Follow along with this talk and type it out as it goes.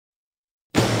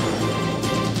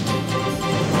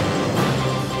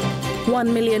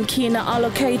1 million kina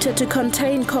allocated to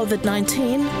contain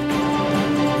COVID-19.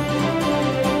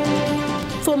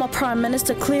 Former Prime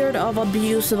Minister cleared of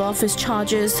abuse of office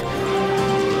charges.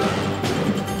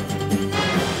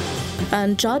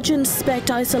 And judge inspect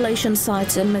isolation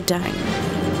sites in Madang.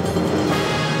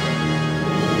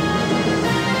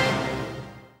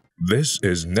 This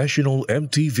is National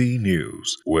EMTV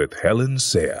News with Helen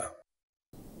Seah.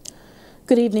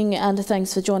 Good evening and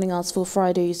thanks for joining us for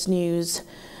Friday's news.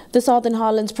 The Southern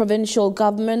Highlands Provincial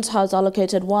Government has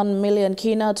allocated 1 million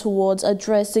kina towards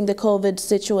addressing the COVID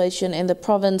situation in the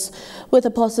province. With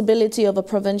the possibility of a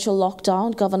provincial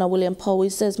lockdown, Governor William Powie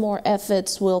says more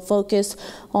efforts will focus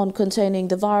on containing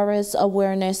the virus,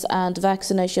 awareness and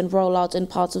vaccination rollout in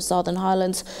parts of Southern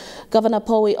Highlands. Governor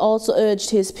Powie also urged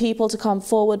his people to come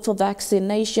forward for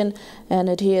vaccination and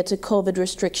adhere to COVID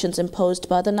restrictions imposed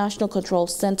by the National Control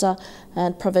Centre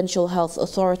and Provincial Health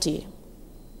Authority.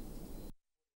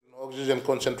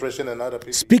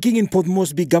 Speaking in Port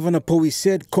Moresby, Governor Powie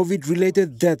said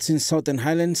COVID-related deaths in Southern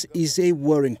Highlands is a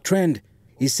worrying trend.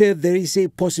 He said there is a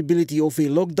possibility of a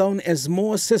lockdown as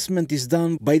more assessment is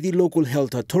done by the local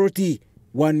health authority.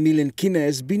 1 million kina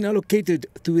has been allocated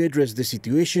to address the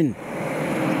situation.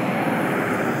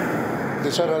 The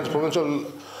Southern Highlands Provincial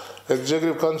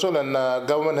Executive Council and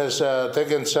government has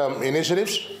taken some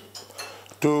initiatives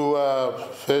to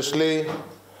firstly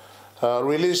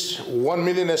release 1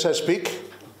 million as I speak.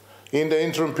 In the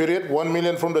interim period, 1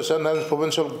 million from the Southern Highlands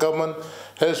Provincial Government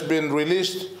has been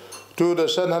released to the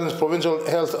Southern Highlands Provincial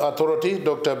Health Authority,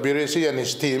 Dr. Biresi and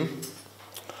his team,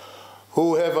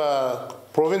 who have a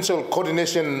provincial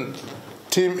coordination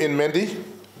team in Mendi.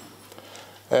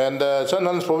 And Southern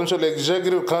Highlands Provincial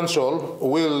Executive Council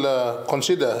will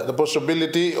consider the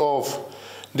possibility of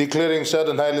declaring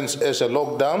Southern Highlands as a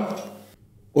lockdown.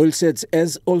 Oilsets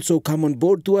has also come on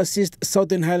board to assist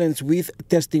Southern Highlands with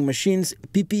testing machines,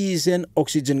 PPEs and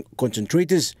oxygen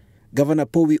concentrators. Governor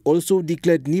Powie also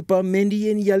declared Nipa, Mendi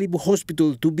and Yalibu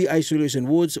Hospital to be isolation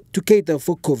wards to cater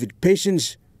for COVID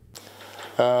patients.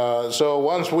 So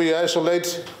once we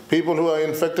isolate people who are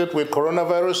infected with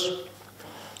coronavirus,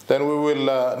 then we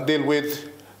will deal with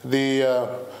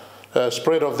the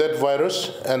spread of that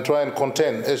virus and try and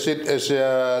contain. As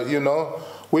you know,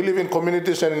 we live in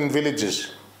communities and in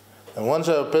villages. And once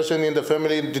a person in the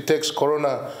family detects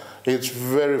corona, it's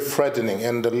very frightening,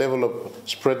 and the level of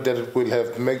spread that it will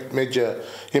have major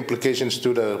implications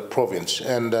to the province.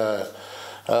 And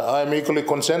I'm equally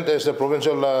concerned as the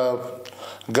provincial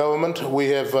government. We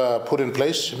have put in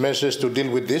place measures to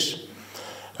deal with this.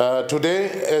 Today,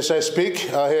 as I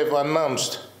speak, I have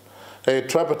announced a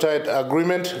tripartite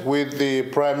agreement with the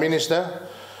Prime Minister,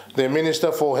 the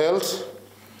Minister for Health,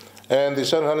 and the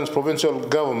Southern Highlands Provincial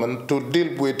Government to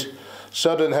deal with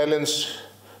Southern Highlands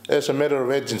as a matter of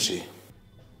urgency.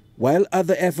 While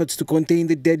other efforts to contain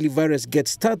the deadly virus get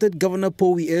started, Governor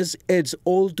Powie urged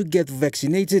all to get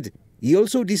vaccinated. He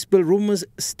also dispelled rumors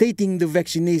stating the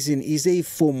vaccination is a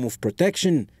form of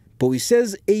protection. Powie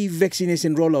says a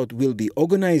vaccination rollout will be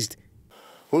organized.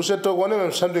 Who said to one of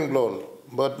them something long,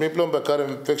 but me plum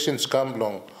bakarim vaccines come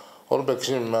long. All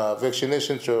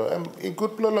vaccinations in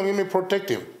good long me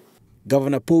protect him.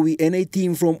 Governor Powie and a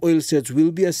team from Oilsets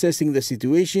will be assessing the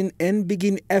situation and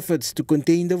begin efforts to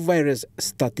contain the virus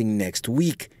starting next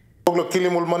week.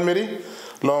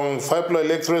 Long 5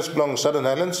 electorates long Southern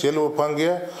Highlands, Yellow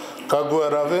Pangia, Kagua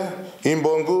Rave,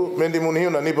 Imbongu, Mendi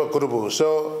Munio, and Nipa Kurubu.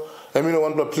 So I mean, I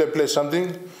want to play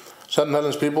something. Southern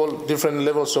Highlands people, different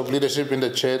levels of leadership in the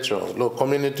church or local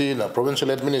community,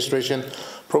 provincial administration,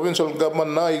 provincial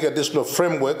government. Now you get this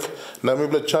framework. Now we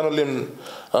will channel in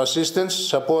assistance,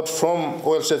 support from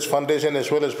Oilsets Foundation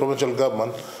as well as provincial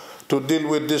government to deal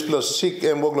with this sick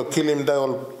and kill him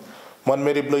down. Man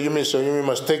meri so you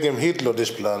must take him hit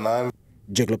this plan.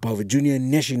 Jacob Power Jr.,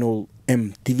 National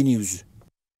EMTV News.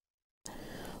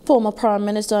 Former Prime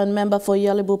Minister and member for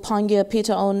Yalibu Pangia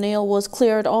Peter O'Neill was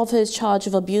cleared of his charge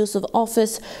of abuse of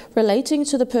office relating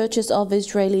to the purchase of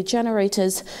Israeli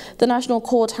generators. The National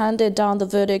Court handed down the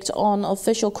verdict on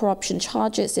official corruption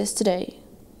charges yesterday.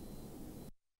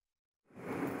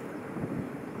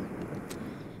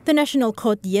 The National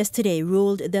Court yesterday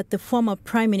ruled that the former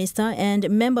Prime Minister and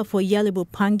member for Yalibu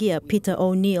Pangia, Peter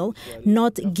O'Neill,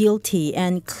 not guilty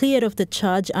and cleared of the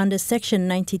charge under Section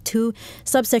 92,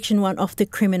 subsection 1 of the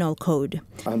Criminal Code.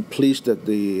 I'm pleased that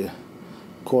the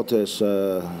court has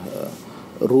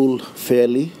ruled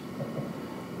fairly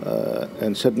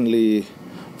and certainly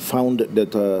found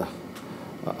that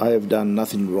I have done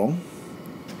nothing wrong.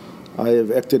 I have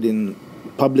acted in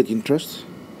public interest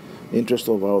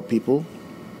of our people.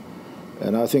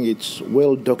 And I think it's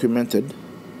well documented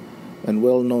and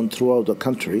well known throughout the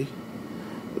country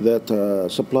that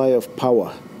supply of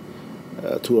power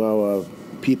to our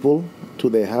people, to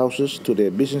their houses, to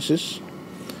their businesses,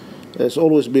 has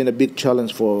always been a big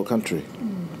challenge for our country.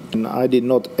 And I did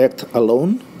not act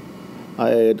alone. I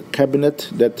had cabinet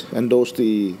that endorsed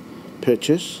the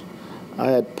purchase.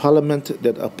 I had parliament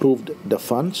that approved the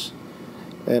funds.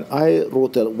 And I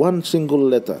wrote one single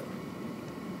letter,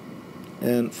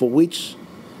 and for which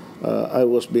I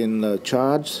was being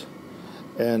charged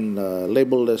and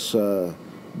labeled as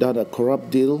done a corrupt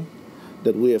deal,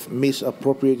 that we have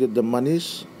misappropriated the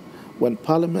monies when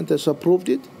Parliament has approved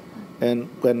it, and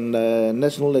when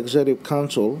National Executive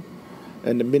Council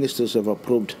and the ministers have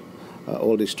approved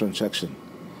all this transaction.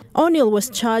 O'Neill was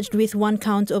charged with one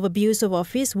count of abuse of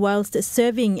office whilst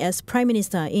serving as Prime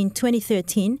Minister in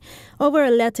 2013 over a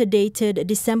letter dated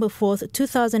December 4,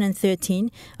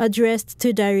 2013, addressed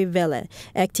to Diary Vele,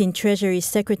 acting Treasury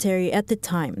Secretary at the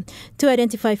time, to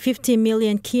identify 50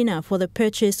 million kina for the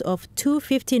purchase of two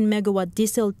 15-megawatt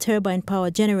diesel turbine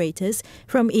power generators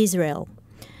from Israel.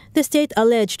 The state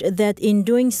alleged that in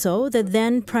doing so, the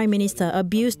then Prime Minister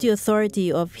abused the authority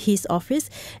of his office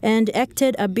and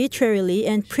acted arbitrarily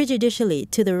and prejudicially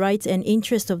to the rights and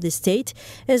interests of the state,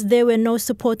 as there were no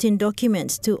supporting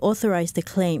documents to authorize the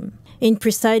claim. In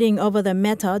presiding over the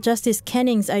matter, Justice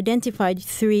Kennings identified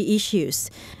three issues.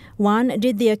 1.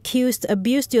 Did the accused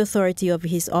abuse the authority of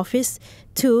his office?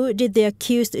 2. Did the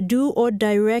accused do or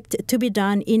direct to be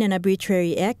done in an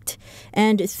arbitrary act?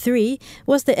 And 3.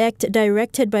 Was the act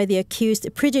directed by the accused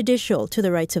prejudicial to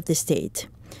the rights of the state?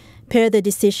 Per the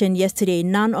decision yesterday,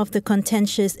 none of the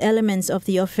contentious elements of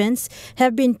the offence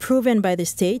have been proven by the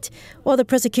state, or the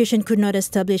prosecution could not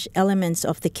establish elements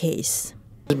of the case.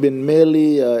 It's been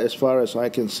merely, as far as I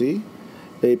can see,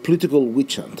 a political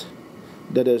witch hunt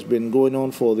that has been going on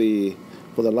for the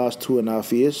last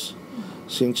 2.5 years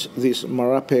since this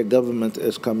Marape government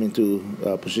has come into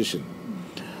position.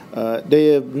 They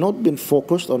have not been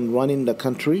focused on running the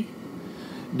country.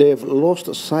 They have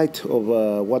lost sight of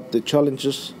what the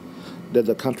challenges that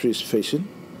the country is facing.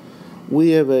 We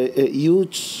have a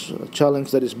huge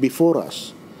challenge that is before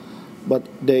us, but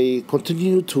they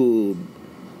continue to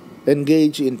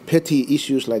engage in petty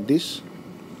issues like this.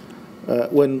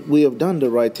 When we have done the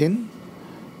right thing,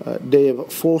 they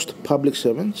have forced public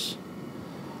servants.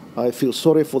 I feel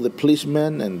sorry for the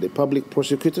policemen and the public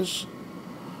prosecutors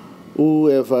who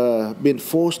have been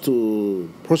forced to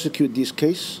prosecute this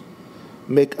case,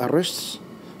 make arrests,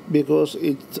 because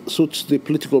it suits the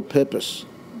political purpose.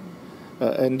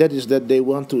 And that is that they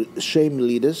want to shame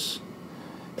leaders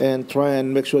and try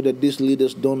and make sure that these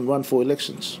leaders don't run for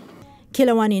elections.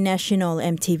 Kilawani National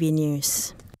EMTV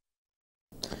News.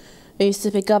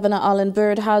 ECP Governor Alan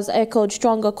Bird has echoed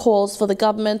stronger calls for the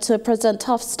government to present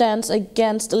tough stance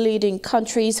against leading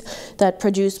countries that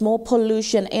produce more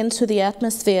pollution into the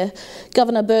atmosphere.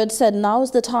 Governor Bird said now is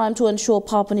the time to ensure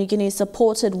Papua New Guinea is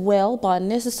supported well by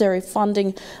necessary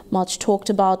funding, much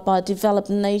talked about by developed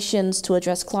nations to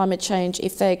address climate change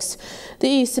effects.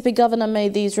 The ECP governor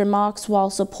made these remarks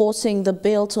while supporting the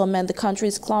bill to amend the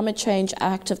country's Climate Change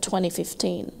Act of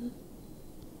 2015.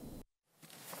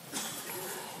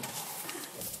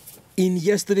 In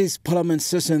yesterday's Parliament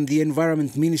session, the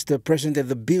Environment Minister presented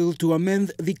the bill to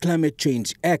amend the Climate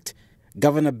Change Act.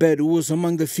 Governor Bird, who was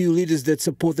among the few leaders that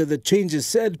supported the changes,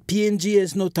 said PNG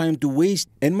has no time to waste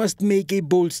and must make a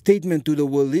bold statement to the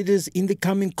world leaders in the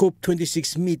coming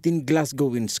COP26 meet in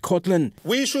Glasgow in Scotland.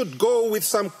 We should go with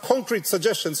some concrete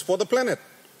suggestions for the planet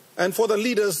and for the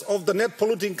leaders of the net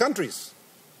polluting countries.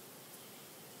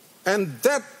 And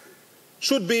that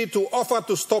should be to offer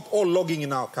to stop all logging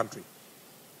in our country.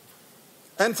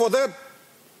 And for that,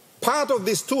 part of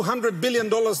this $200 billion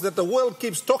that the world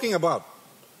keeps talking about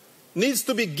needs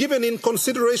to be given in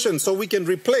consideration so we can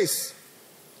replace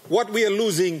what we are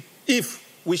losing if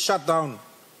we shut down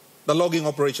the logging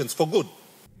operations for good.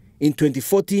 In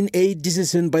 2014, a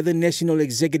decision by the National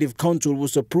Executive Council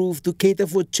was approved to cater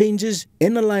for changes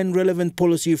and align relevant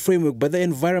policy framework by the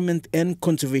Environment and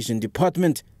Conservation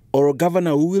Department. Our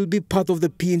governor, who will be part of the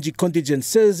PNG contingent,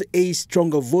 says a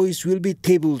stronger voice will be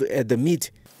tabled at the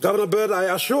meet. Governor Bird, I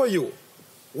assure you,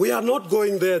 we are not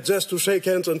going there just to shake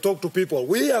hands and talk to people.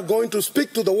 We are going to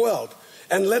speak to the world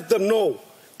and let them know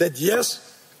that,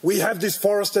 yes, we have this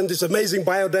forest and this amazing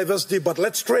biodiversity, but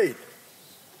let's trade.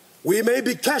 We may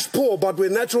be cash poor, but we're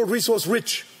natural resource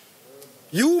rich.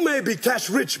 You may be cash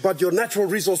rich, but you're natural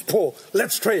resource poor.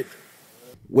 Let's trade.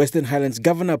 Western Highlands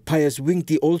Governor Pius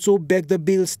Wingti also backed the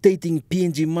bill, stating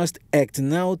PNG must act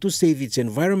now to save its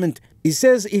environment. He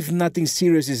says if nothing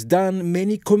serious is done,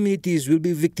 many communities will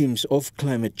be victims of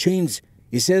climate change.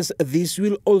 He says this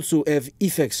will also have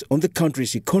effects on the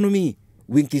country's economy.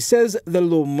 Winky says the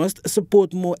law must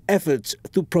support more efforts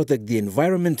to protect the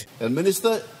environment. And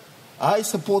Minister, I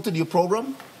supported your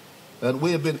program, and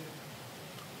we have been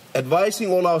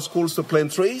advising all our schools to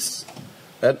plant trees.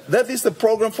 And that is the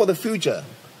program for the future.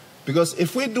 Because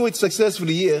if we do it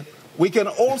successfully here, we can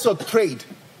also trade.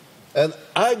 And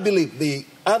I believe the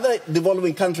other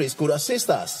developing countries could assist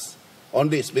us on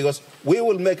this, because we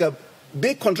will make a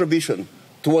big contribution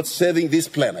towards saving this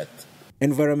planet.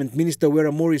 Environment Minister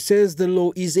Wera Mori says the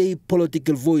law is a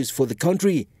political voice for the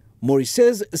country. Mori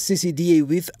says CCDA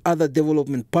with other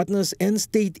development partners and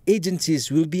state agencies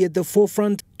will be at the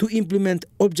forefront to implement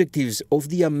objectives of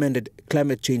the amended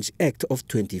Climate Change Act of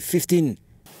 2015.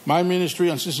 My ministry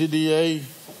and CCDA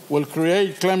will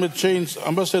create climate change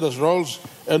ambassadors' roles,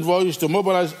 envoys to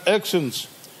mobilize actions,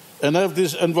 and have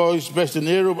these envoys based in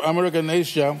Europe, America, and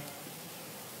Asia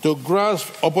to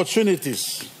grasp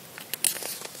opportunities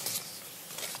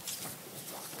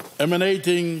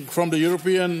emanating from the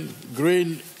European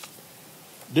Green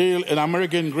Deal and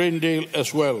American Green Deal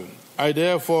as well. I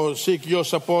therefore seek your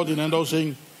support in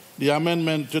endorsing the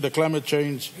amendment to the Climate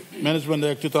Change Management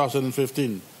Act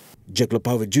 2015. Jack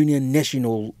Lopawa Jr.,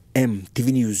 National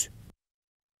EMTV News.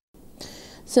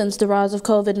 Since the rise of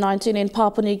COVID-19 in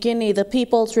Papua New Guinea, the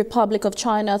People's Republic of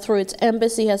China, through its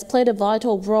embassy, has played a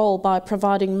vital role by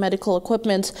providing medical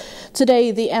equipment.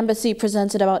 Today, the embassy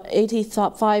presented about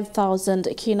 85,000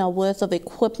 kina worth of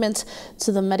equipment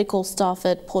to the medical staff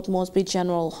at Port Moresby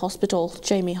General Hospital.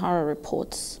 Jamie Hara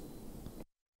reports.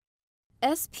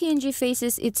 As PNG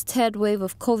faces its third wave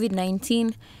of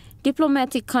COVID-19,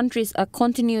 diplomatic countries are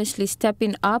continuously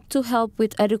stepping up to help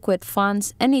with adequate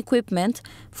funds and equipment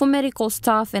for medical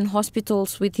staff and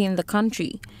hospitals within the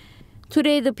country.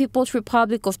 Today, the People's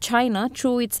Republic of China,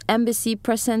 through its embassy,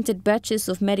 presented batches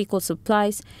of medical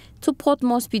supplies to Port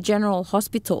Moresby General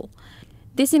Hospital.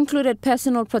 This included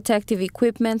personal protective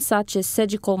equipment such as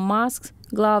surgical masks,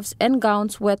 gloves, and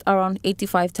gowns worth around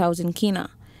 85,000 kina.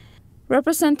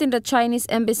 Representing the Chinese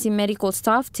embassy medical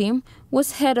staff team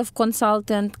was head of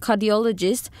consultant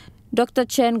cardiologist Dr.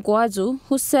 Chen Guazu,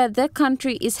 who said their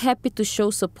country is happy to show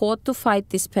support to fight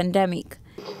this pandemic.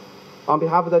 On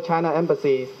behalf of the China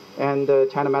embassy and the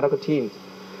China medical teams,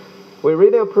 we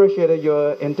really appreciate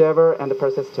your endeavor and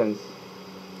persistence.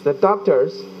 The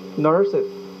doctors,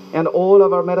 nurses, and all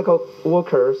of our medical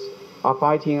workers are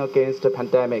fighting against the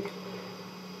pandemic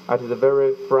at the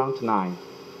very front line.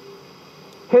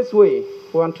 Hence, we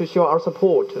want to show our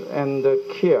support and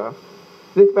care.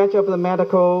 This batch of the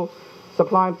medical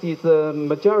supplies is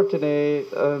majority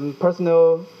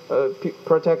personal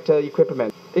protective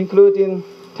equipment, including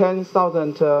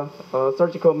 10,000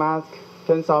 surgical masks,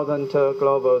 10,000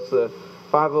 gloves,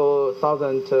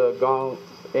 5,000 gowns,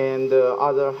 and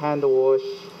other hand wash,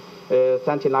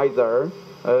 sanitizer,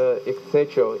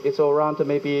 etc. It's around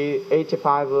maybe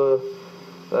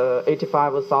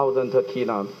 85,000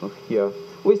 kina here.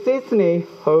 We sincerely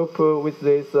hope with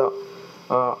this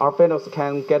our fellows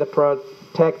can get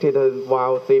protected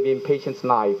while saving patients'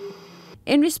 lives.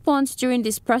 In response during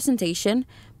this presentation,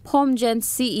 POMGEN's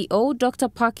CEO Dr.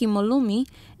 Paki Molumi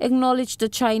acknowledged the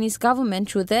Chinese government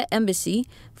through their embassy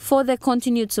for their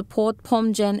continued support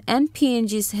POMGEN and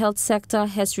PNG's health sector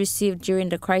has received during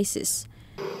the crisis.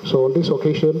 So on this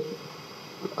occasion,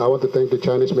 I want to thank the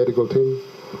Chinese medical team.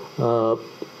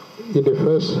 In the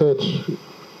first surge,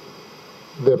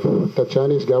 the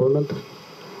Chinese government,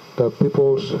 the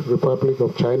People's Republic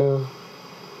of China,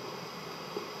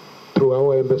 through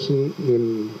our embassy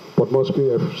in Port Moresby,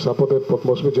 have supported Port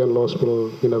Moresby General Hospital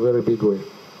in a very big way.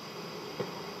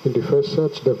 In the first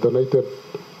surge, they've donated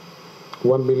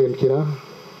 1 million kina.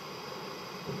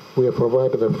 We have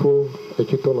provided a full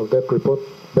acquittal of that report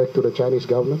back to the Chinese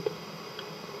government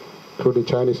through the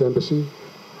Chinese embassy.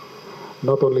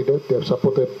 Not only that, they have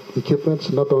supported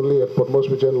equipments, not only at Port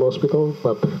Moresby General Hospital,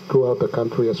 but throughout the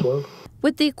country as well.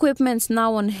 With the equipments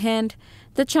now on hand,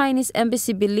 the Chinese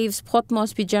embassy believes Port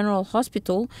Moresby General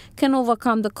Hospital can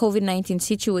overcome the COVID-19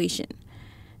 situation.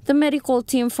 The medical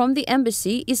team from the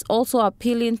embassy is also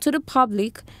appealing to the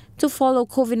public to follow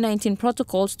COVID-19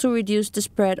 protocols to reduce the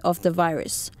spread of the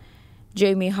virus.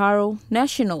 Jamie Harrow,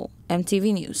 National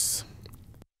EMTV News.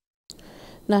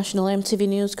 National EMTV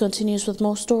News continues with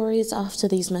more stories after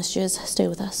these messages. Stay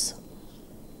with us.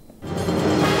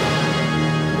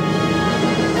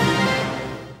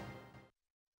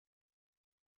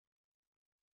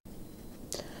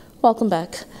 Welcome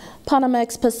back.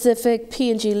 Panamex Pacific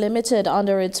PNG Limited,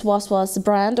 under its Waswas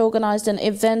brand, organized an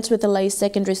event with the Lay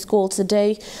Secondary School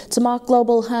today to mark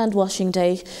Global Hand Washing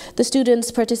Day. The students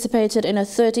participated in a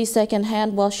 30-second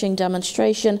hand washing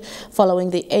demonstration following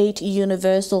the 8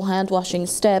 universal hand washing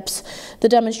steps. The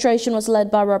demonstration was led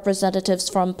by representatives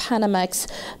from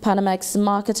Panamex. Panamex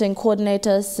marketing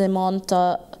coordinator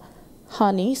Simonta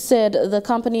Hani said the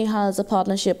company has a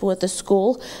partnership with the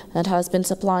school and has been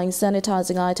supplying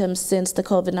sanitizing items since the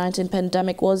COVID-19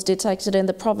 pandemic was detected in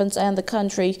the province and the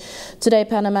country. Today,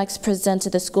 Panamex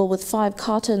presented the school with 5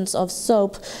 cartons of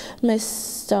soap.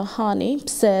 Mr. Hani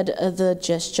said the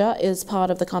gesture is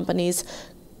part of the company's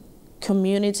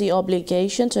community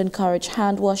obligation to encourage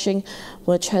hand washing,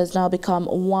 which has now become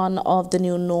one of the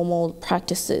new normal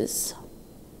practices.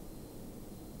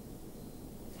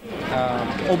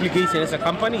 Obligation as a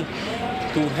company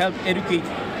to help educate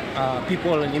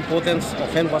people on the importance of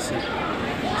hand washing.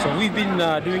 So we've been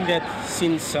doing that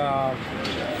since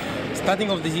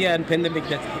starting of this year and pandemic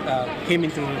that came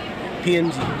into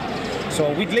PNG. So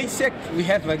with LASEC, we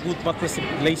have a good partnership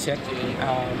with LASEC.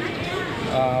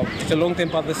 It's a long-term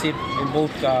partnership in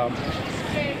both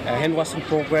hand washing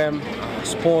program,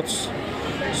 sports.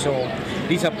 So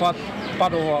these are part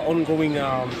of our ongoing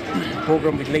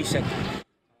program with LASEC.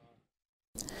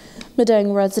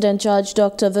 Madang resident judge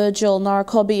Dr. Virgil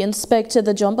Narakobi inspected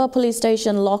the Jomba police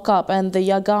station lockup and the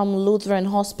Yagam Lutheran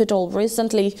Hospital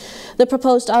recently. The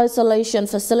proposed isolation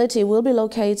facility will be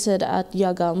located at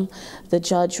Yagam. The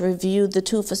judge reviewed the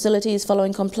 2 facilities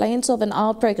following complaints of an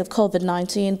outbreak of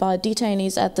COVID-19 by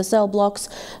detainees at the cell blocks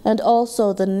and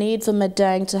also the need for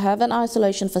Madang to have an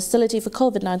isolation facility for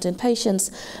COVID-19 patients.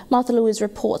 Martha Louise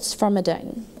reports from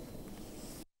Madang.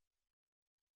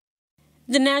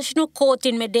 The National Court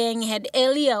in Madang had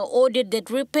earlier ordered that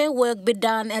repair work be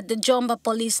done at the Jomba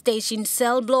police station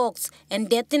cell blocks and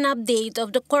that an update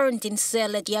of the quarantine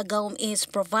cell at Yagam is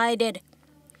provided.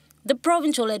 The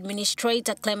Provincial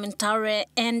Administrator Clementare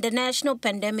and the National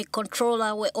Pandemic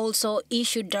Controller were also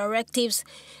issued directives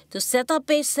to set up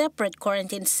a separate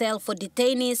quarantine cell for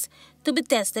detainees to be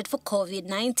tested for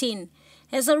COVID-19.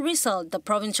 As a result, the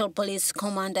Provincial Police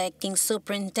Commander Acting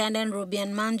Superintendent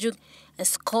Rubian Manjuk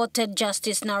escorted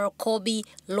Justice Narakobi,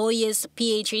 lawyers,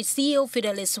 PHA CEO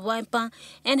Fidelis Waipa,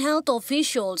 and health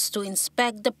officials to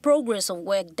inspect the progress of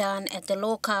work done at the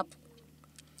lockup.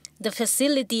 The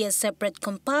facility has separate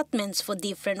compartments for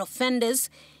different offenders,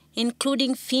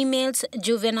 including females,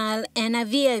 juvenile, and a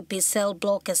VIP cell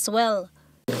block as well.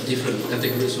 Different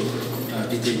categories of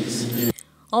detainees.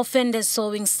 Offenders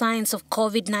showing signs of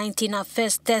COVID-19 are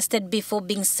first tested before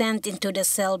being sent into the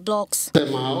cell blocks.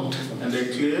 Them out and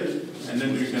they're cleared, and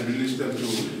then we can release them to...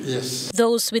 Yes.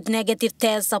 Those with negative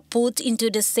tests are put into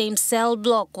the same cell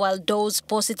block, while those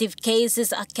positive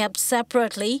cases are kept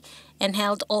separately, and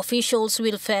health officials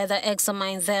will further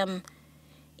examine them.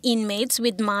 Inmates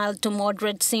with mild to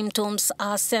moderate symptoms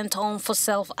are sent home for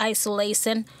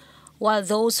self-isolation, while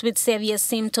those with severe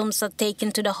symptoms are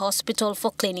taken to the hospital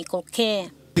for clinical care.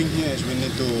 The thing here is we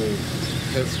need to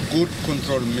have good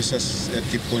control measures at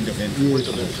the point of entry.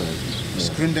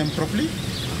 Screen them properly,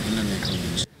 and then they come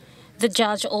in. The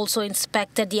judge also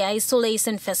inspected the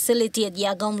isolation facility at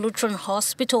Yagam Lutheran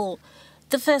Hospital.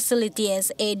 The facility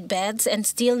has 8 beds and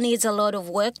still needs a lot of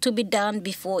work to be done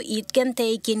before it can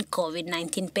take in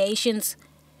COVID-19 patients.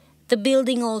 The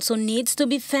building also needs to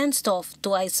be fenced off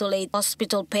to isolate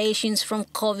hospital patients from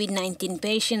COVID-19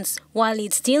 patients, while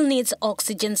it still needs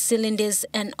oxygen cylinders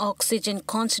and oxygen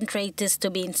concentrators to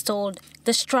be installed.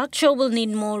 The structure will need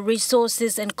more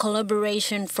resources and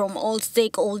collaboration from all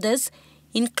stakeholders,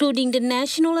 including the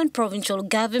national and provincial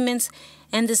governments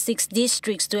and the 6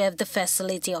 districts to have the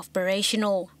facility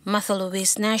operational. Martha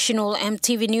Louise, National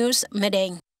EMTV News,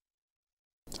 Madang.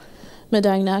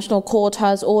 Madang National Court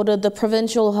has ordered the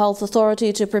Provincial Health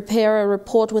Authority to prepare a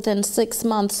report within 6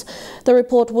 months. The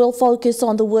report will focus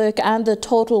on the work and the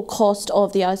total cost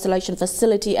of the isolation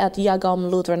facility at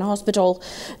Yagam Lutheran Hospital.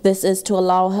 This is to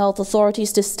allow health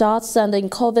authorities to start sending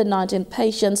COVID-19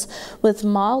 patients with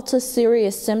mild to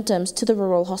serious symptoms to the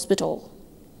rural hospital.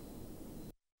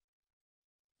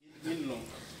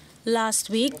 Last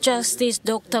week, Justice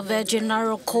Dr. Virgil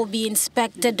Narakobi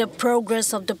inspected the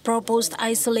progress of the proposed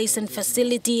isolation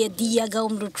facility at the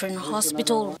Yagam Lutheran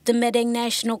Hospital. The Madang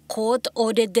National Court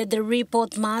ordered that the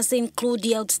report must include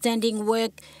the outstanding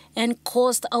work and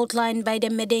cost outlined by the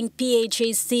Madang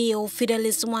PHA CEO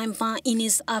Fidelis Waipa in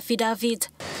his affidavit.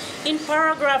 In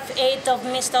paragraph 8 of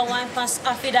Mr. Wampa's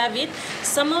affidavit,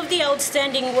 some of the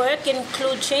outstanding work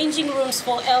include changing rooms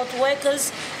for health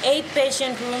workers, 8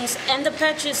 patient rooms, and the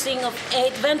purchasing of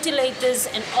 8 ventilators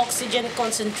and oxygen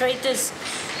concentrators.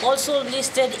 Also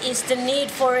listed is the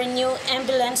need for a new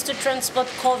ambulance to transport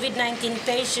COVID-19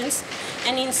 patients,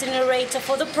 an incinerator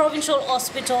for the provincial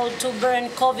hospital to burn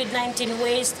COVID-19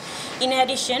 waste. In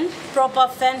addition, proper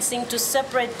fencing to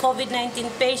separate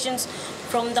COVID-19 patients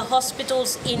from the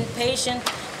hospital's inpatient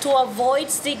to avoid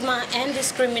stigma and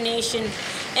discrimination,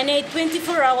 and a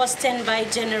 24-hour standby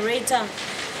generator.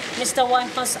 Mr.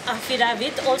 Wampa's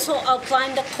affidavit also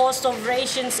outlined the cost of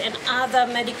rations and other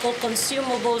medical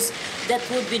consumables that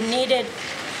would be needed.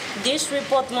 This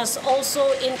report must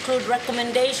also include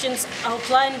recommendations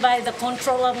outlined by the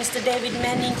Controller, Mr. David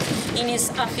Manning, in his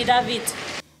affidavit.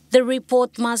 The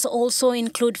report must also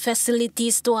include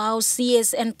facilities to house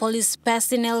CS and police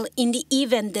personnel in the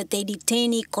event that a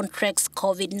detainee contracts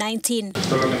COVID-19.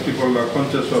 So long as people are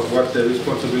conscious of what their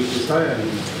responsibilities are and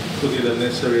put in the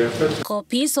necessary effort.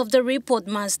 Copies of the report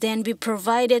must then be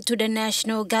provided to the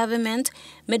national government,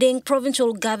 Madang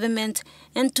provincial government,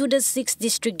 and to the 6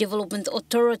 district development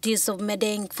authorities of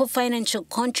Madang for financial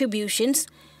contributions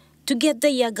to get the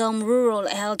Yagaum Rural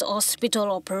Health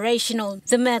Hospital operational.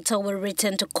 The matter will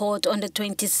return to court on the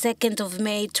 22nd of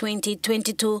May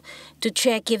 2022 to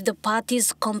check if the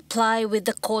parties comply with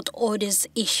the court orders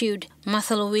issued.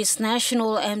 Martha Louise,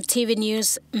 National EMTV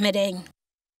News, Madang.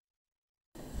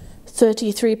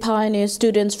 33 pioneer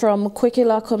students from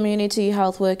Kwikila Community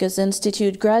Health Workers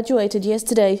Institute graduated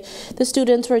yesterday. The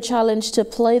students were challenged to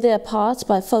play their part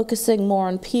by focusing more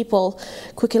on people.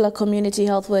 Kwikila Community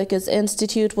Health Workers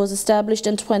Institute was established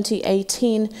in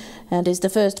 2018 and is the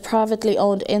first privately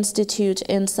owned institute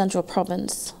in Central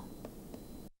Province.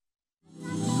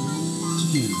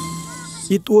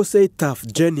 It was a tough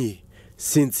journey.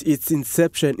 Since its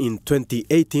inception in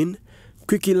 2018,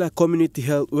 Kwikila Community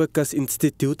Health Workers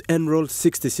Institute enrolled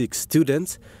 66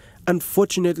 students.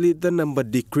 Unfortunately, the number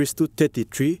decreased to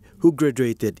 33 who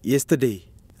graduated yesterday.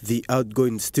 The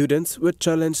outgoing students were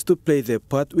challenged to play their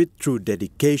part with true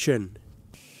dedication.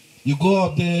 You go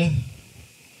out there,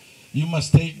 you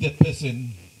must take that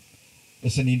person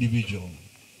as an individual.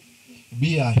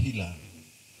 Be a healer.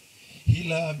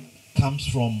 Healer comes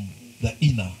from the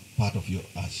inner part of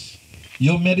us.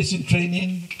 Your medicine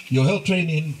training, your health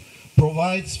training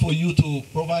provides for you to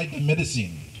provide the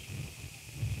medicine.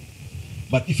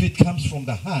 But if it comes from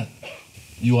the heart,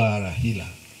 you are a healer.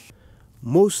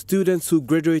 Most students who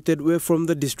graduated were from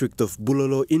the district of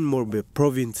Bulolo in Morbe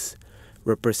province.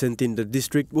 Representing the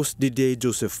district was Didier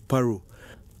Joseph Paru.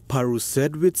 Paru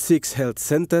said with 6 health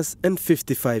centers and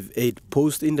 55 aid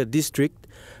posts in the district,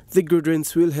 the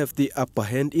graduates will have the upper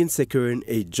hand in securing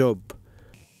a job.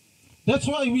 That's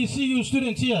why we see you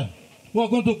students here who are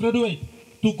going to graduate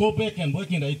to go back and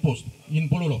work in the aid post in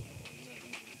Bulolo.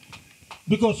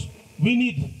 Because we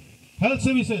need health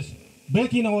services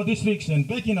back in our districts and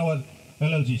back in our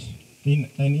LLGs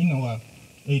and in our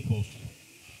aid posts.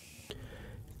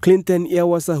 Clinton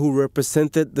Iawasa, who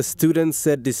represented the students,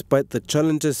 said despite the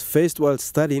challenges faced while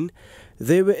studying,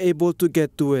 they were able to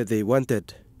get to where they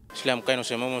wanted. Islam kaino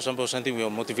se mo sampo santi we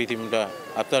motivate mda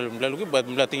after mda lugi but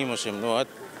mda tingi mo sem no at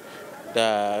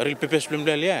da real pepes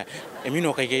mda lia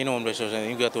emino kai kai no mda so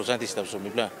santi gato santi stap so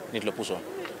mda nit lo puso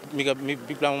mi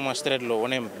bigla mo master lo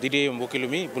onem didi mo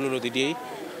kilumi bululo didi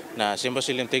na semba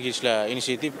silen tegis la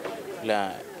initiative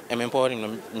la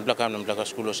empowering mda kam mda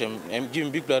school sem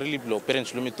give bigla really lo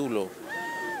parents lo mitulo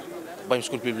by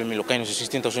school people mi lo kaino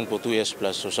 16,000 for 2 years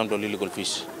plus so some legal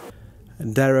fees.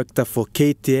 Director for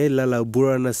KTA, Lala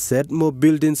Burana, said more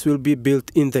buildings will be built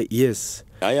in the years.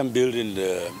 I am building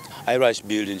the high-rise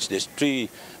buildings. There's 3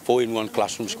 4-in-1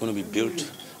 classrooms going to be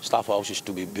built, staff houses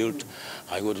to be built.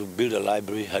 I go to build a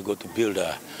library. I go to build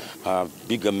a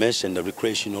bigger mess and a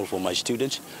recreation hall for my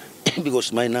students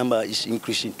because my number is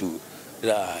increasing to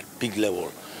the big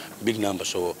level, big number.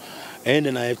 So, and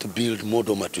then I have to build more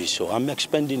dormitories. So I'm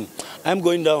expanding. I'm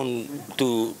going down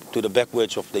to the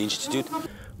backwards of the institute.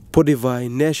 Podivai,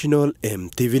 National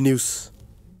EMTV News.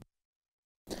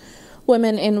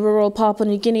 Women in rural Papua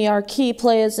New Guinea are key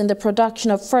players in the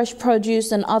production of fresh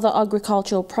produce and other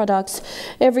agricultural products.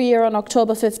 Every year on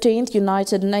October 15th,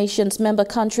 United Nations member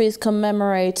countries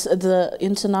commemorate the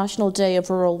International Day of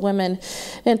Rural Women.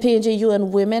 And PNG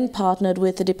UN Women partnered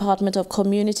with the Department of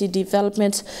Community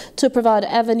Development to provide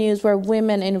avenues where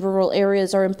women in rural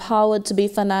areas are empowered to be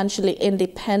financially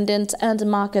independent and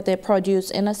market their produce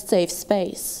in a safe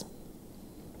space.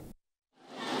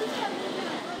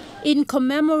 In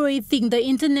commemorating the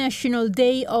International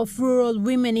Day of Rural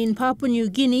Women in Papua New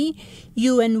Guinea,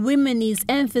 UN Women is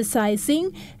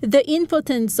emphasizing the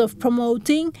importance of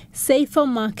promoting safer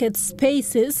market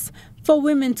spaces for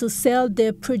women to sell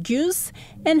their produce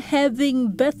and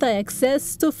having better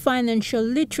access to financial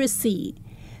literacy.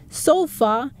 So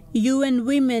far, UN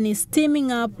Women is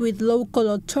teaming up with local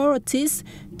authorities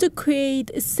to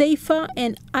create safer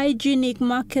and hygienic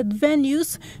market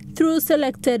venues through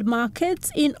selected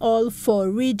markets in all 4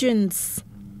 regions.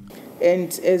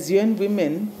 And as UN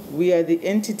Women, we are the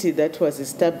entity that was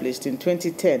established in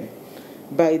 2010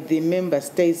 by the member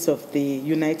states of the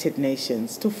United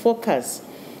Nations to focus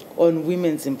on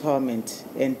women's empowerment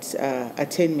and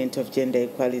attainment of gender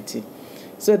equality.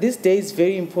 So this day is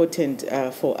very important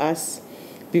for us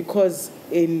because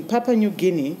in Papua New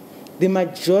Guinea, the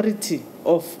majority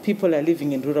of people are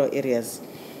living in rural areas.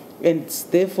 And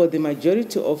therefore, the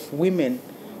majority of women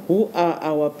who are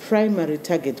our primary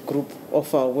target group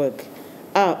of our work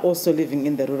are also living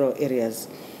in the rural areas.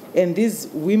 And these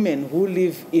women who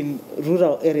live in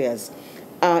rural areas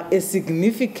are a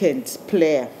significant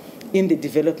player in the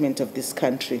development of this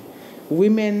country.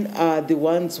 Women are the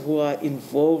ones who are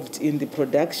involved in the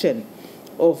production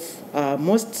of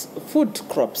most food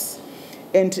crops.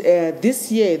 And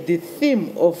this year, the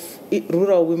theme of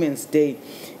Rural Women's Day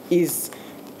is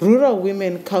rural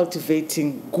women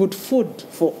cultivating good food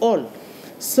for all.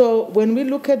 So when we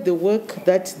look at the work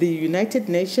that the United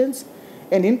Nations,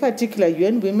 and in particular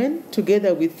UN Women,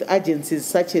 together with agencies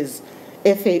such as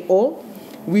FAO,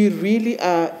 we really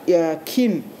are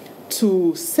keen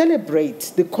to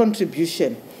celebrate the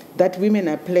contribution that women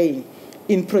are playing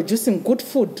in producing good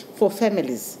food for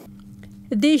families.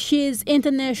 This year's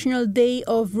International Day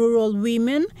of Rural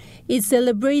Women is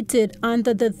celebrated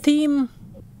under the theme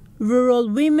Rural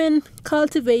Women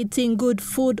Cultivating Good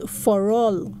Food for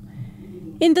All.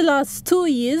 In the last 2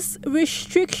 years,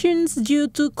 restrictions due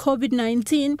to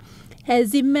COVID-19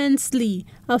 has immensely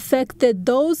affected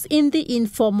those in the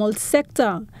informal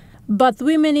sector. But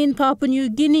women in Papua New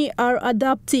Guinea are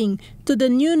adapting to the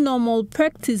new normal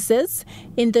practices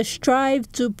in the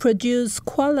strive to produce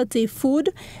quality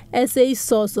food as a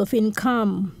source of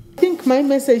income. I think my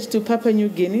message to Papua New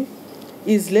Guinea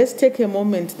is let's take a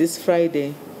moment this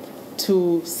Friday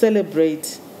to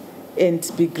celebrate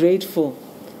and be grateful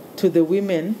to the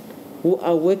women who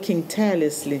are working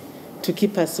tirelessly to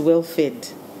keep us well fed.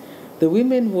 The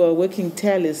women who are working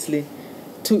tirelessly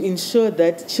to ensure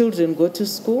that children go to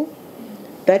school,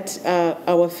 that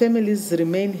our families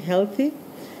remain healthy,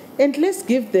 and let's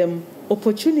give them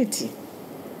opportunity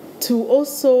to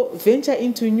also venture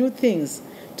into new things,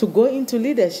 to go into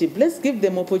leadership. Let's give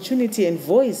them opportunity and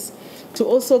voice to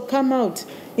also come out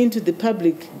into the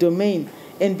public domain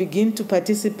and begin to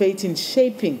participate in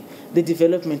shaping the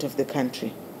development of the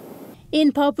country.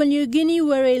 In Papua New Guinea,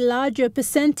 where a larger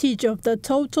percentage of the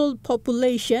total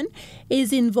population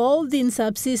is involved in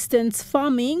subsistence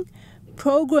farming,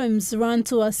 programs run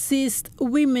to assist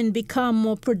women become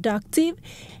more productive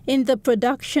in the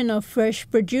production of fresh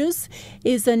produce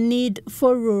is a need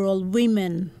for rural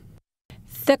women.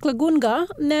 Theklagunga,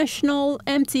 National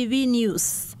EMTV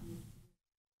News.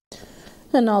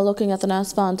 And now looking at the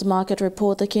NASFund market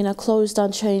report, the kina closed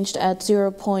unchanged at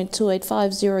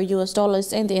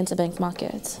 $0.2850 in the interbank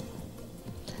market.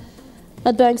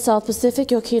 At Bank South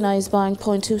Pacific, your kina is buying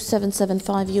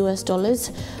 $0.2775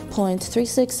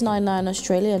 $0.3699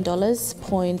 Australian dollars,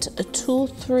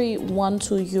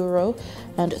 $0.2312 euro,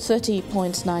 and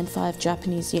 30.95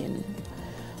 Japanese yen.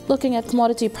 Looking at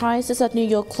commodity prices at New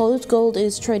York closed, gold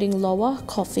is trading lower,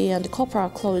 coffee and copper are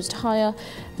closed higher,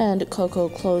 and cocoa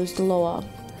closed lower.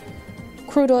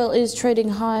 Crude oil is trading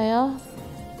higher,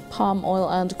 palm oil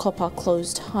and copper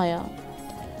closed higher.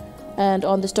 And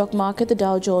on the stock market, the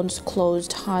Dow Jones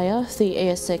closed higher, the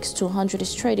ASX 200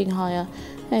 is trading higher,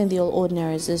 and the All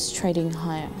Ordinaries is trading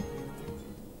higher.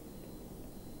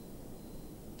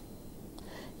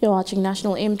 You're watching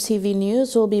National EMTV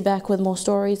News. We'll be back with more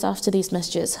stories after these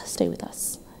messages. Stay with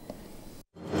us.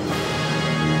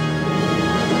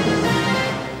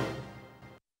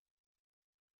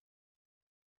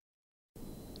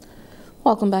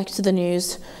 Welcome back to the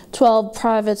news. 12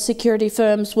 private security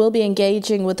firms will be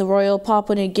engaging with the Royal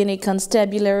Papua New Guinea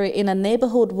Constabulary in a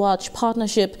neighborhood watch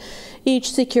partnership.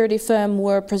 Each security firm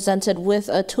were presented with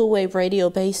a two-way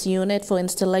radio-based unit for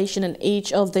installation in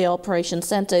each of their operation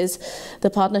centers. The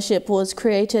partnership was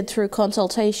created through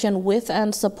consultation with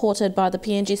and supported by the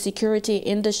PNG Security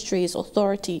Industries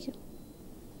Authority.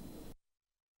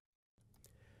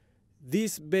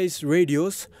 These base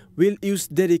radios will use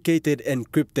dedicated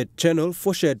encrypted channel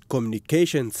for shared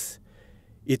communications.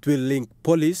 It will link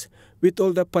police with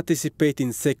all the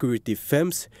participating security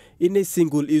firms in a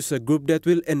single user group that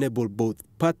will enable both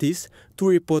parties to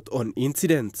report on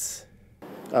incidents.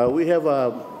 We have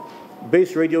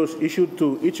base radios issued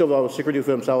to each of our security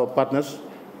firms, our partners.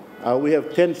 We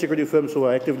have 10 security firms who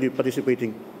are actively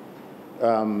participating.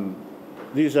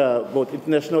 These are both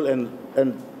international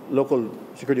and local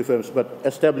security firms, but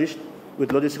established with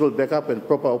logistical backup and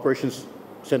proper operations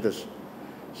centers.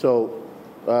 So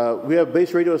we have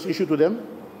base radios issued to them,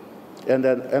 and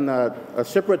a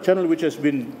separate channel which has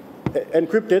been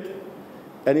encrypted,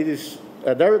 and it is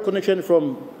a direct connection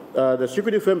from the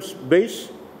security firm's base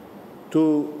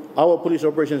to our police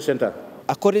operations center.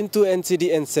 According to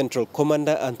NCDN Central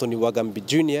Commander Anthony Wagambi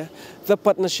Jr., the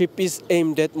partnership is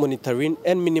aimed at monitoring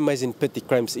and minimizing petty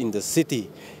crimes in the city.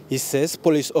 He says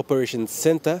Police Operations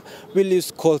Center will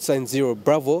use call sign 0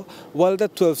 Bravo, while the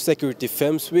 12 security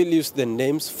firms will use the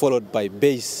names followed by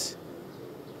base.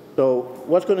 So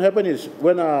what's going to happen is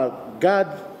when a guard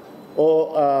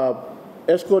or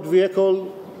escort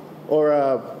vehicle or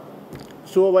a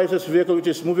supervisor's vehicle which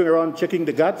is moving around checking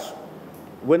the guards,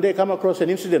 when they come across an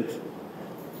incident,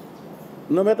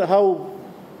 no matter how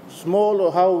small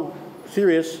or how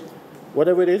serious,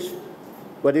 whatever it is,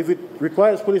 but if it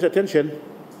requires police attention,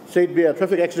 say it be a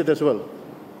traffic accident as well,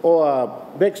 or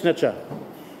a bag snatcher,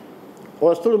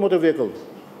 or a stolen motor vehicle,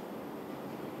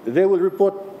 they will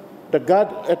report, the guard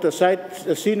at the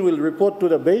scene will report to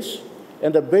the base,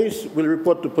 and the base will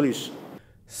report to police.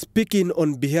 Speaking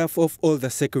on behalf of all the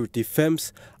security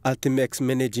firms, Ultimex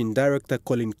Managing Director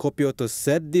Colin Copioto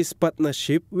said this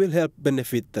partnership will help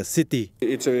benefit the city.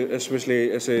 It's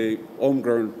especially as a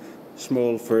homegrown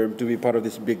small firm to be part of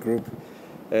this big group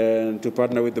and to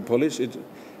partner with the police.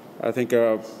 I think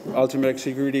Ultimex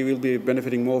Security will be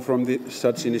benefiting more from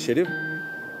such initiative.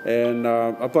 And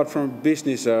apart from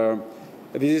business,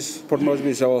 Port Moresby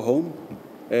is our home,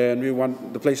 and we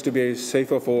want the place to be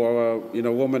safer for our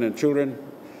women and children,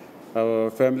 our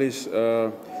families,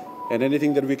 and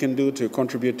anything that we can do to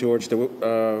contribute towards the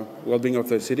well-being of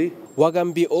the city.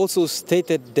 Wagambi also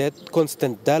stated that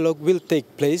constant dialogue will take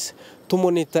place to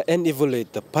monitor and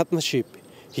evaluate the partnership.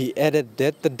 He added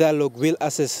that the dialogue will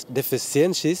assess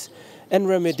deficiencies and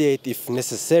remediate if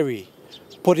necessary.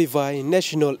 Podivai,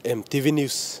 National EMTV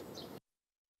News.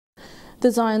 The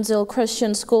Zionsville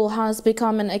Christian School has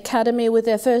become an academy with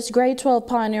their first grade 12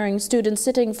 pioneering students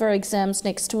sitting for exams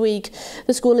next week.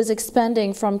 The school is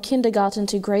expanding from kindergarten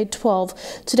to grade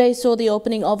 12. Today saw the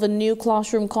opening of a new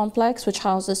classroom complex which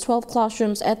houses 12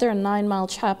 classrooms at their 9-mile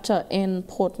chapter in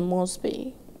Port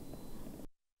Moresby.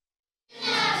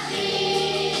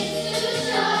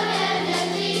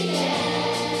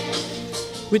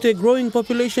 With a growing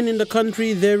population in the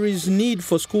country, there is need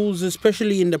for schools,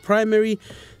 especially in the primary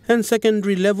and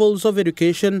secondary levels of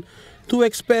education, to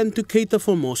expand to cater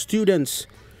for more students.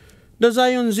 The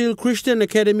Zionsville Christian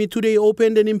Academy today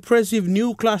opened an impressive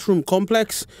new classroom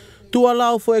complex to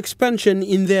allow for expansion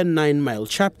in their 9-mile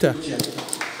chapter.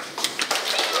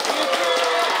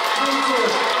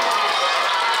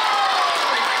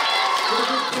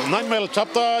 Nine-mile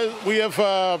chapter, we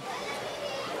have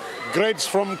grades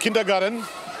from kindergarten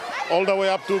all the way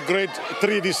up to grade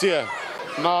 3 this year.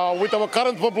 Now, with our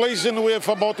current population, we have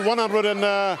about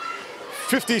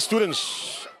 150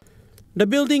 students. The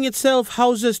building itself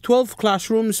houses 12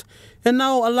 classrooms and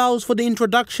now allows for the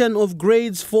introduction of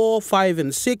grades 4, 5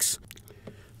 and 6.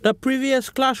 The previous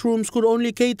classrooms could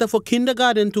only cater for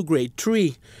kindergarten to grade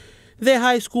 3. Their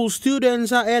high school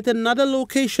students are at another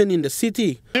location in the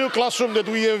city. The new classroom that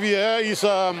we have here is,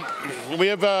 we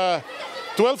have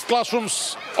 12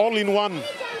 classrooms all in one,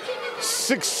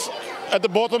 6 at the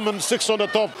bottom and 6 on the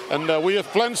top. And we have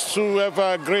plans to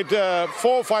have grade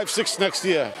 4, 5, 6 next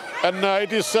year. And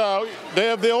it is, they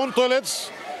have their own toilets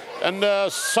and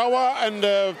shower and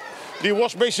the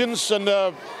wash basins and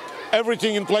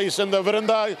everything in place. And the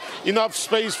veranda, enough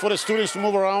space for the students to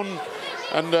move around.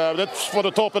 And that's for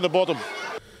the top and the bottom.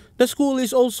 The school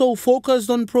is also focused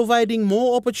on providing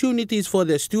more opportunities for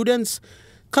their students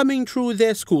coming through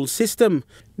their school system.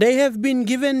 They have been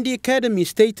given the academy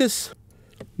status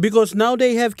because now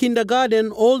they have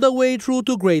kindergarten all the way through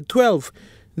to grade 12.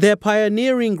 Their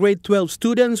pioneering grade 12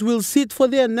 students will sit for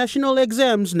their national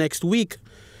exams next week.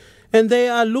 And they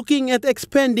are looking at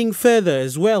expanding further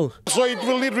as well. So it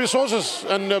will need resources,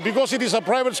 and because it is a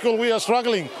private school, we are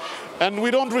struggling. And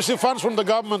we don't receive funds from the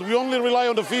government. We only rely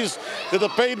on the fees that are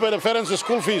paid by the parents, the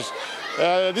school fees.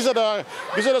 These are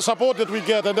the support that we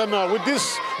get. And then with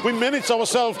this, we manage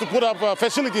ourselves to put up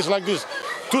facilities like this.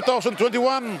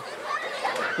 2021,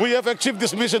 we have achieved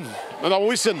this mission and our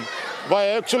vision by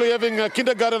actually having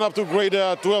kindergarten up to grade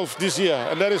 12 this year.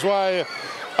 And that is why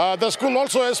The school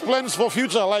also has plans for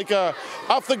future, like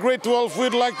after grade 12,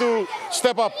 we'd like to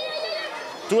step up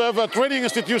to have training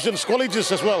institutions,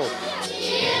 colleges as well.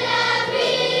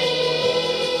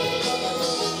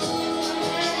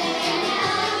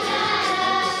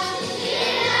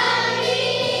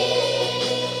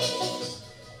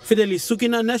 Fidelis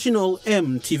Sukina, National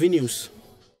EMTV News.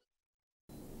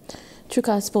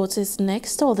 Chukai Sports is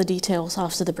next. All the details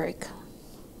after the break.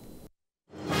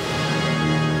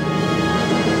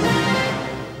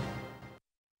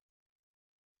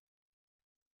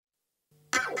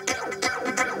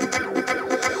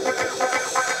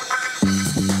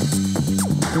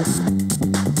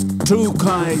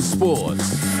 Chukai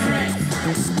Sports.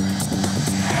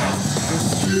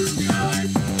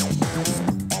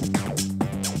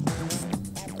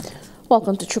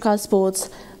 Welcome to Chukai Sports.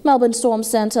 Melbourne Storm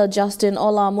centre Justin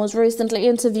Olam was recently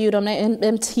interviewed on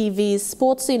EMTV's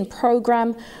Sports Scene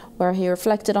program, where he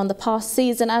reflected on the past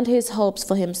season and his hopes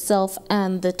for himself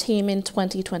and the team in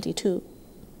 2022.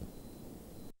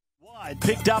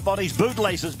 Picked up on his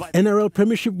bootlaces by NRL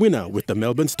Premiership winner with the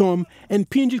Melbourne Storm and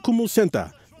PNG Kumul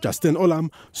centre Justin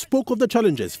Olam spoke of the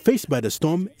challenges faced by the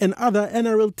Storm and other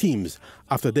NRL teams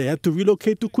after they had to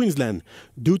relocate to Queensland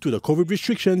due to the COVID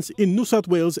restrictions in New South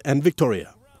Wales and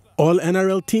Victoria. All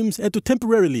NRL teams had to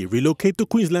temporarily relocate to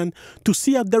Queensland to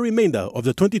see out the remainder of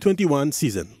the 2021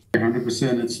 season.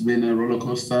 100%, it's been a roller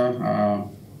coaster.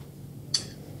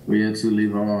 We had to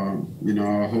leave our,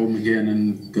 our home again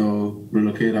and go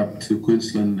relocate up to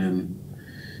Queensland and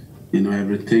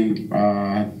everything.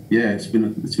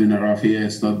 It's been a rough year.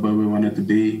 It's not where we wanted to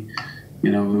be.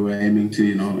 We were aiming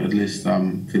to, at least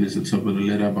finish the top of the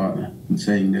ladder, but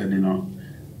saying that,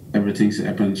 everything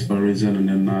happens for a reason.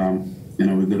 And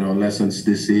then, we got our lessons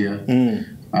this year.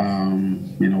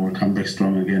 We'll come back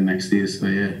strong again next year. So,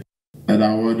 yeah. That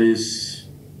award is,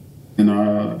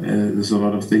 there's a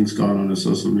lot of things going on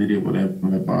social media, whatever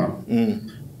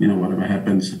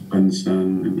happens.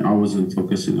 And I wasn't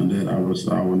focusing on that. I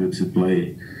wanted to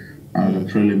play the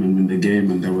prelim and win the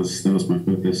game, and that was my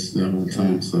focus the whole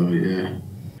time. So yeah.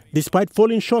 Despite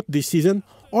falling short this season,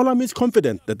 Olam is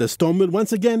confident that the Storm will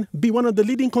once again be one of the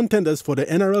leading contenders for the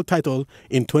NRL title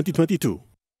in 2022.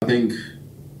 I think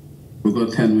we've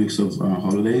got 10 weeks of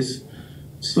holidays,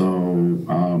 so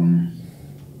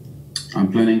I'm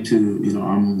planning to,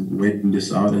 I'm waiting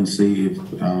this out and see if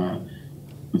I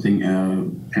think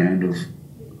end of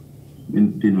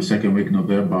second week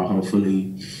November,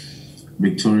 hopefully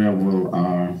Victoria will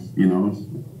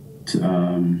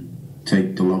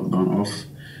take the lockdown off,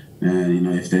 and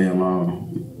if they allow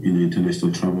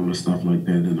international travel or stuff like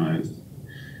that, then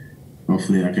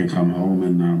hopefully I can come home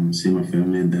and see my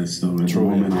family and that. So at the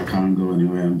moment I can't go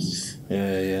anywhere. I'm just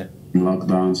in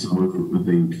lockdown. So I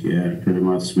think pretty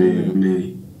much we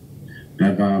only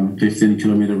have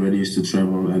 15-kilometer radius to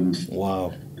travel, and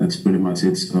that's pretty much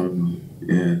it. So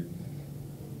yeah.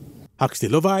 Huxley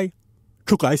Lovai,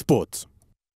 Chukai Sports.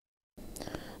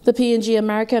 The PNG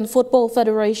American Football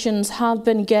Federations have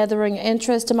been gathering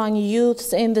interest among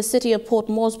youths in the city of Port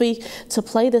Moresby to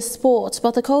play the sport,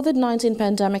 but the COVID-19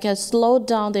 pandemic has slowed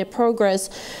down their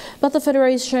progress. But the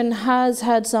Federation has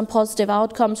had some positive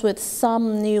outcomes, with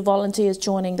some new volunteers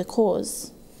joining the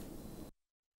cause.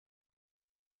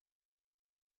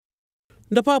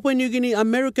 The Papua New Guinea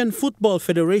American Football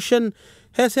Federation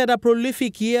has had a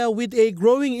prolific year with a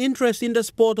growing interest in the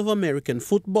sport of American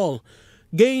football,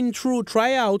 gained through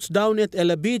tryouts down at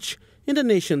Ella Beach in the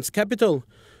nation's capital.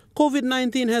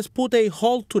 COVID-19 has put a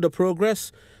halt to the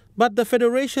progress, but the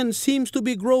federation seems to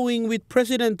be growing, with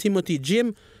President Timothy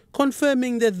Jim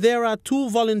confirming that there are 2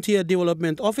 volunteer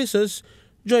development officers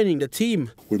joining the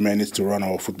team. We managed to run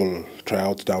our football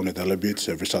tryouts down at Ella Beach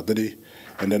every Saturday,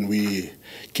 and then we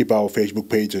keep our Facebook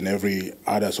page and every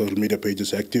other social media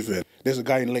pages active. And there's a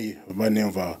guy in Ley by the name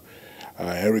of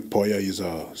Eric Poya. Is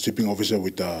a shipping officer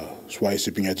with Swai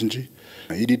Shipping Agency.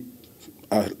 He did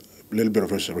a little bit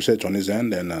of research on his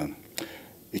end, and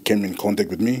he came in contact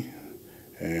with me,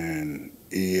 and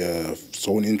he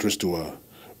saw an interest to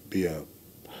be a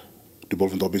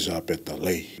development officer up at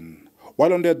Ley.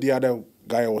 While on that, the other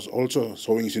guy was also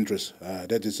showing his interest.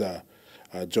 That is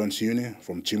John Siune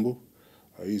from Chimbu.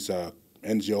 He's a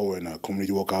NGO and a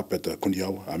community worker up at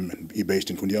Kundiao. He's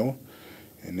based in Kundiao.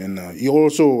 And then he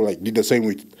also did the same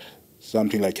with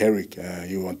something like Eric.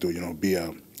 He want to be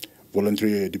a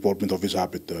voluntary development officer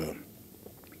up at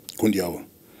Kundiao.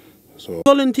 So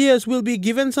volunteers will be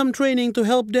given some training to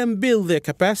help them build their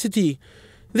capacity.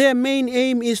 Their main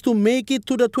aim is to make it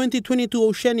to the 2022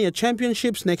 Oceania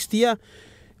Championships next year,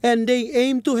 and they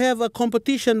aim to have a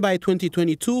competition by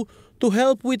 2022 to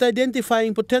help with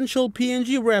identifying potential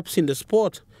PNG reps in the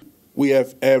sport. We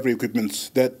have every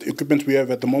equipment. That equipment we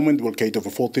have at the moment will cater for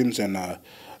 4 teams, and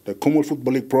the Commonwealth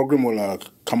Football League program will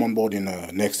come on board in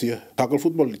next year. Tackle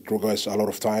football, it requires a lot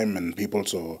of time and people,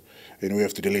 so we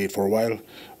have to delay it for a while.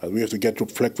 We have to get to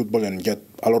flag football and get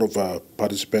a lot of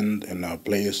participants and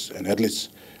players and athletes,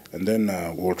 and then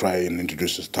we'll try and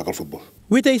introduce tackle football.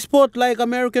 With a sport like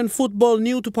American football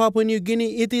new to Papua New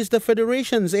Guinea, it is the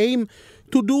Federation's aim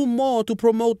to do more to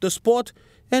promote the sport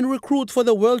and recruit for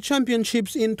the World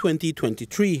Championships in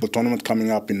 2023. The tournament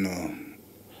coming up in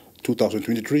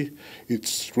 2023,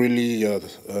 it's really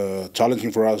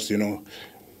challenging for us,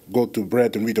 go to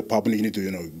Brett and read the Papua New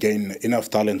Guinea to, gain enough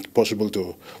talent possible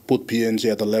to put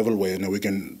PNG at a level where, we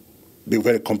can be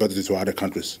very competitive to other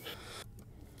countries.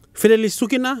 Fidelis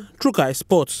Sukina, Trukai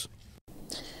Sports.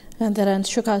 And that ends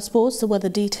Trukai Sports. The weather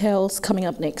details coming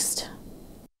up next.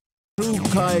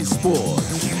 Trukai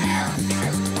Sports.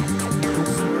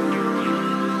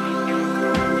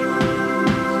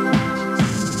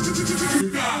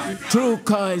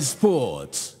 Trukai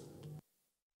Sports.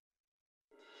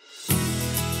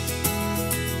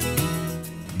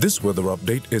 This weather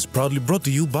update is proudly brought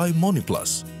to you by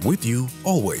MoniPlus, with you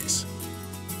always.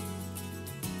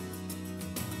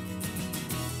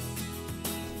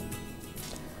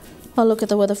 I'll look at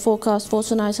the weather forecast for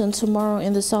tonight and tomorrow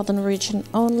in the southern region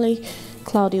only.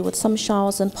 Cloudy with some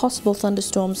showers and possible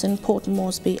thunderstorms in Port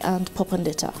Moresby and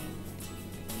Popondetta.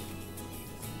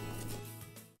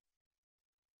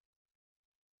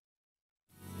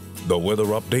 The weather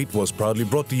update was proudly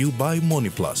brought to you by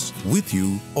MoniPlus, with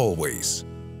you always.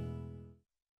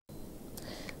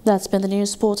 That's been the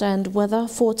news, sport and weather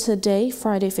for today,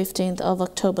 Friday 15th of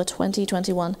October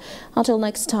 2021. Until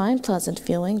next time, pleasant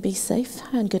viewing, be safe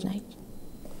and good night.